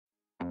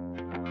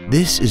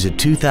This is a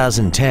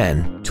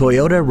 2010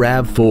 Toyota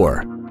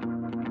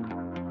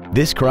RAV4.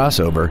 This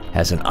crossover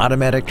has an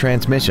automatic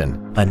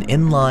transmission, an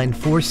inline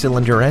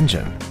 4-cylinder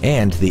engine,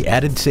 and the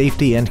added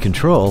safety and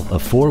control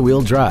of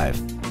 4-wheel drive.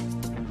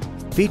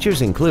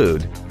 Features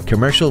include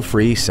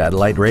commercial-free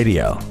satellite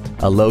radio,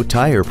 a low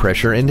tire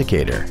pressure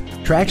indicator,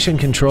 traction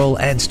control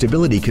and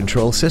stability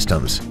control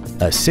systems,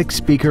 a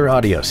 6-speaker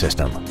audio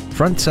system,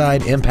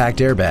 front-side impact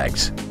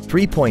airbags,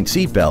 3-point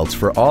seat belts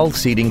for all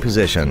seating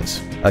positions,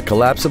 a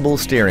collapsible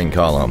steering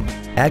column,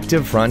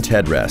 active front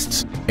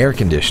headrests, air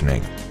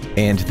conditioning,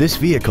 and this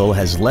vehicle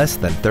has less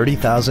than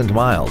 30,000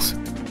 miles.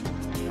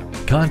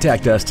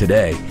 Contact us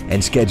today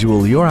and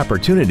schedule your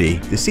opportunity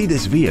to see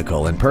this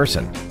vehicle in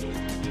person.